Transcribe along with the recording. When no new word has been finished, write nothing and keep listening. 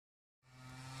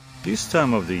This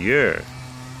time of the year,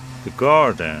 the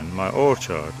garden, my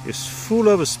orchard, is full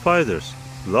of spiders,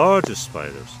 large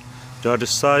spiders. They are the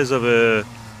size of a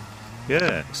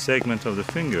segment of the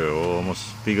finger, or almost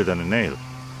bigger than a nail.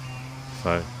 If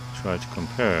I try to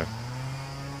compare,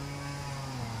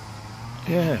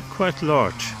 quite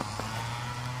large,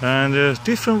 and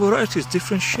different varieties,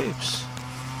 different shapes.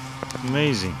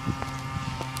 Amazing.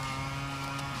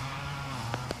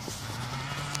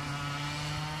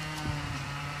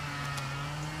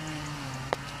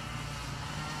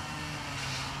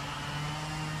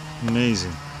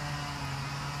 Amazing.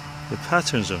 The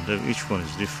patterns of them, each one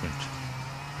is different.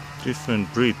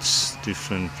 Different breeds,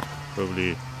 different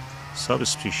probably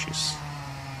subspecies.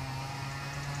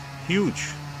 Huge.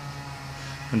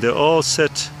 And they're all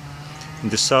set in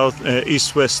the south,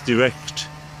 east-west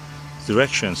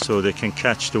direction, so they can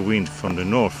catch the wind from the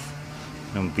north.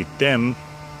 And with them,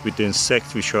 with the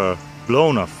insects which are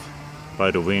blown off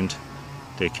by the wind,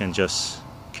 they can just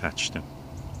catch them.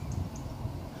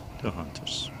 The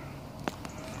hunters.